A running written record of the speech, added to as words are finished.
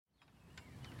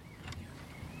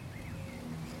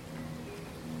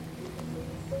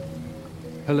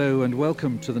Hello and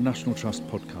welcome to the National Trust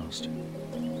podcast.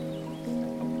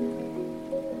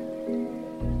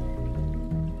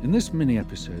 In this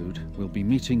mini-episode, we'll be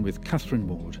meeting with Catherine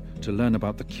Ward to learn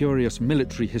about the curious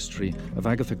military history of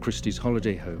Agatha Christie's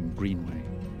holiday home, Greenway.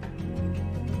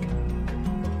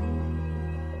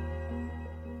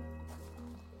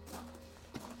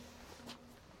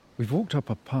 We've walked up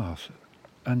a path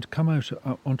and come out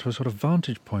onto a sort of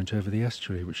vantage point over the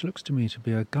estuary, which looks to me to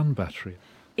be a gun battery.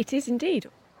 It is indeed.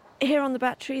 Here on the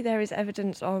battery there is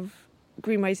evidence of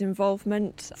Greenway's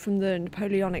involvement from the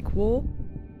Napoleonic War.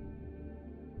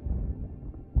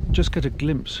 Just get a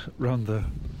glimpse round the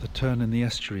turn in the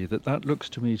estuary that looks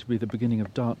to me to be the beginning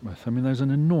of Dartmouth. I mean, there's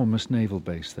an enormous naval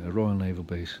base there, Royal Naval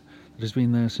Base, that has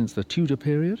been there since the Tudor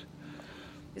period.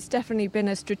 It's definitely been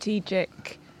a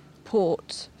strategic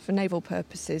port for naval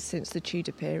purposes since the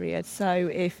Tudor period. So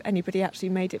if anybody actually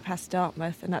made it past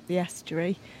Dartmouth and up the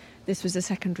estuary, this was a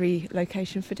secondary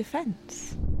location for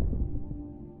defence.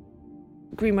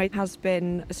 Greenway has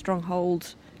been a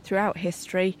stronghold throughout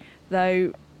history,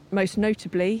 though most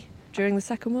notably during the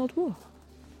Second World War.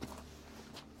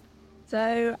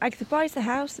 So Agatha buys the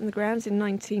house and the grounds in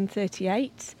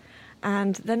 1938,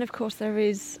 and then of course there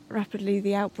is rapidly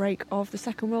the outbreak of the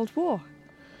Second World War.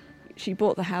 She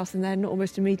bought the house and then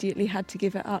almost immediately had to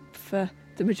give it up for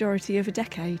the majority of a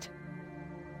decade.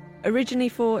 Originally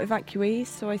for evacuees,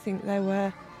 so I think there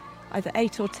were either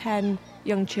 8 or 10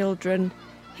 young children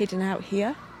hidden out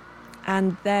here.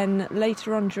 And then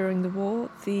later on during the war,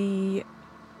 the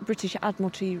British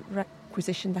Admiralty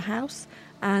requisitioned the house,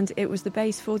 and it was the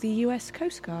base for the US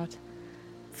Coast Guard.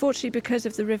 Fortunately, because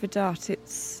of the River Dart,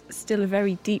 it's still a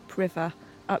very deep river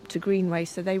up to Greenway,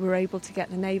 so they were able to get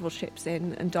the naval ships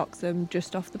in and dock them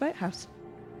just off the boathouse.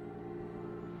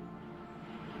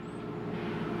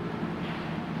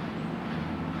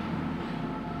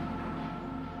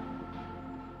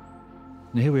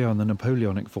 And here we are on the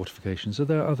Napoleonic fortifications. Are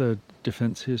there other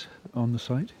defences on the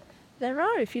site? There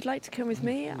are. If you'd like to come with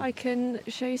me, I can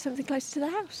show you something closer to the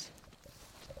house.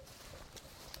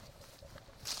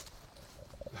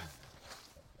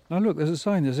 Now look, there's a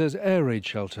sign that says air raid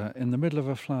shelter in the middle of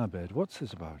a flower bed. What's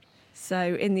this about?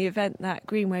 So in the event that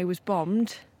Greenway was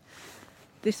bombed,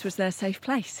 this was their safe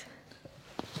place.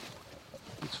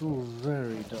 It's all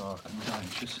very dark and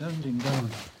dank. You're sounding down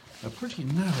a pretty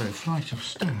narrow flight of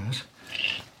stairs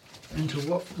into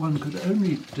what one could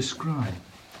only describe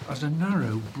as a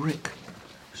narrow brick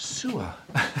sewer.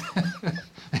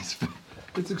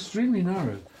 It's extremely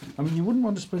narrow. I mean, you wouldn't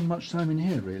want to spend much time in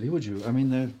here, really, would you? I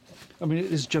mean, it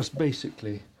is just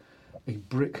basically a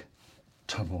brick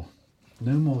tunnel,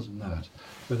 no more than that.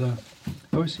 With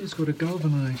I see it's got a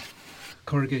galvanised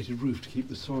corrugated roof to keep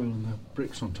the soil and the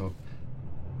bricks on top.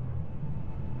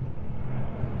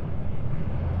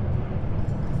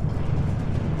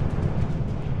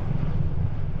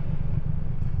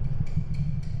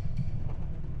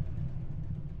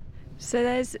 So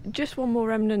there's just one more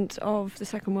remnant of the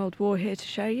Second World War here to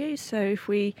show you. So if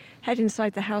we head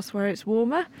inside the house where it's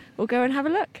warmer, we'll go and have a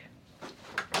look.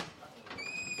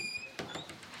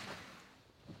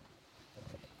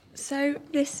 So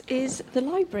this is the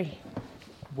library.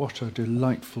 What a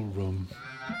delightful room.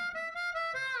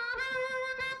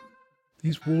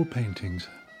 These wall paintings,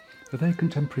 are they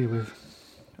contemporary with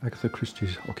Agatha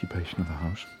Christie's occupation of the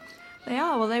house? They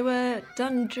are. Well, they were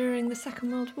done during the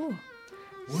Second World War.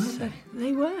 Were they?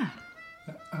 They were.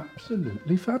 They're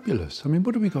absolutely fabulous. I mean,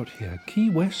 what have we got here? Key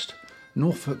West,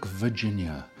 Norfolk,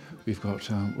 Virginia. We've got,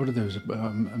 what are those,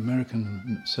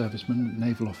 American servicemen,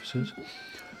 naval officers.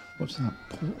 What's that,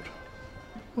 port?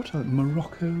 What are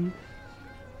Morocco?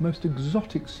 Most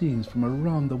exotic scenes from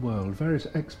around the world, various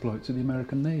exploits of the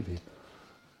American Navy.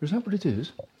 Is that what it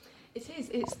is? It is.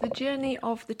 It's the journey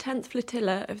of the 10th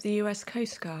Flotilla of the US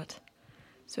Coast Guard.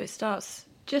 So it starts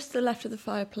just to the left of the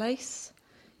fireplace,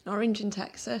 in Orange in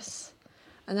Texas,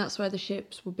 and that's where the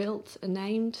ships were built and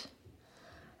named.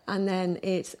 And then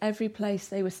it's every place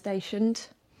they were stationed,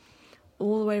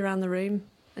 all the way around the room,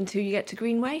 until you get to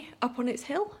Greenway, up on its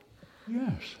hill.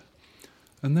 Yes.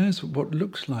 And there's what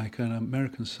looks like an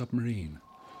American submarine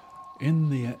in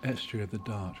the estuary of the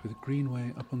Dart with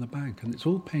Greenway up on the bank. And it's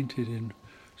all painted in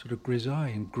sort of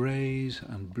grisaille, in greys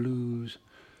and blues,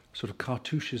 sort of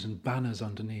cartouches and banners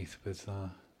underneath with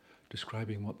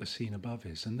describing what the scene above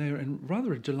is. And they're in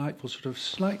rather a delightful sort of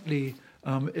slightly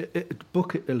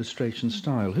book illustration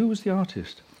style. Who was the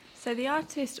artist? So the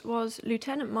artist was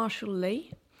Lieutenant Marshal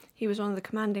Lee. He was one of the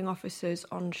commanding officers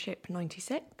on Ship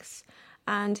 96,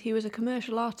 and he was a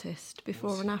commercial artist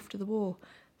before and after the war.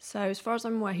 So as far as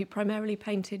I'm aware, he primarily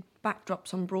painted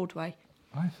backdrops on Broadway.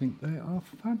 I think they are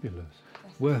fabulous.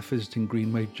 Worth visiting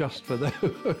Greenway just for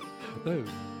those.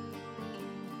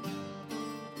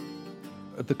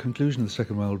 At the conclusion of the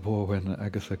Second World War, when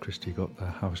Agatha Christie got the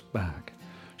house back,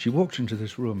 she walked into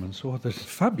this room and saw this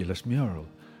fabulous mural.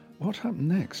 What happened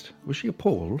next? Was she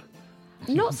appalled?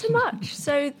 Not so much.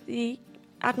 So the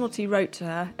Admiralty wrote to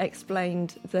her,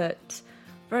 explained that,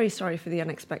 very sorry for the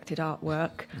unexpected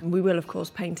artwork. We will, of course,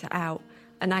 paint it out.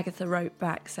 And Agatha wrote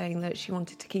back saying that she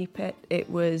wanted to keep it. It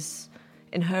was,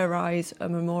 in her eyes, a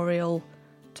memorial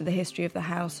to the history of the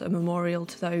house, a memorial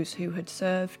to those who had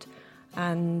served,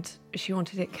 and she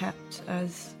wanted it kept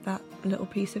as that little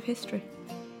piece of history.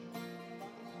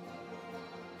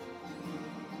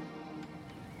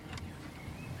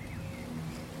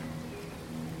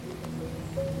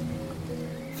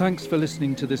 Thanks for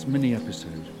listening to this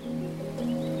mini-episode.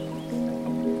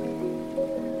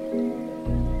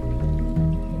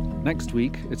 Next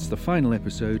week, it's the final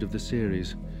episode of the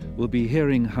series. We'll be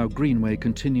hearing how Greenway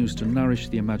continues to nourish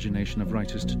the imagination of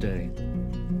writers today.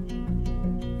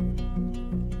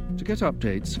 To get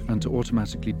updates and to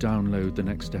automatically download the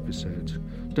next episodes,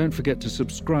 don't forget to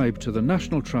subscribe to the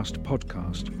National Trust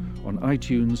podcast on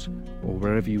iTunes or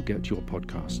wherever you get your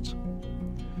podcasts.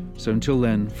 So until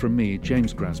then, from me,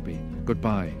 James Grasby,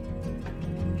 goodbye.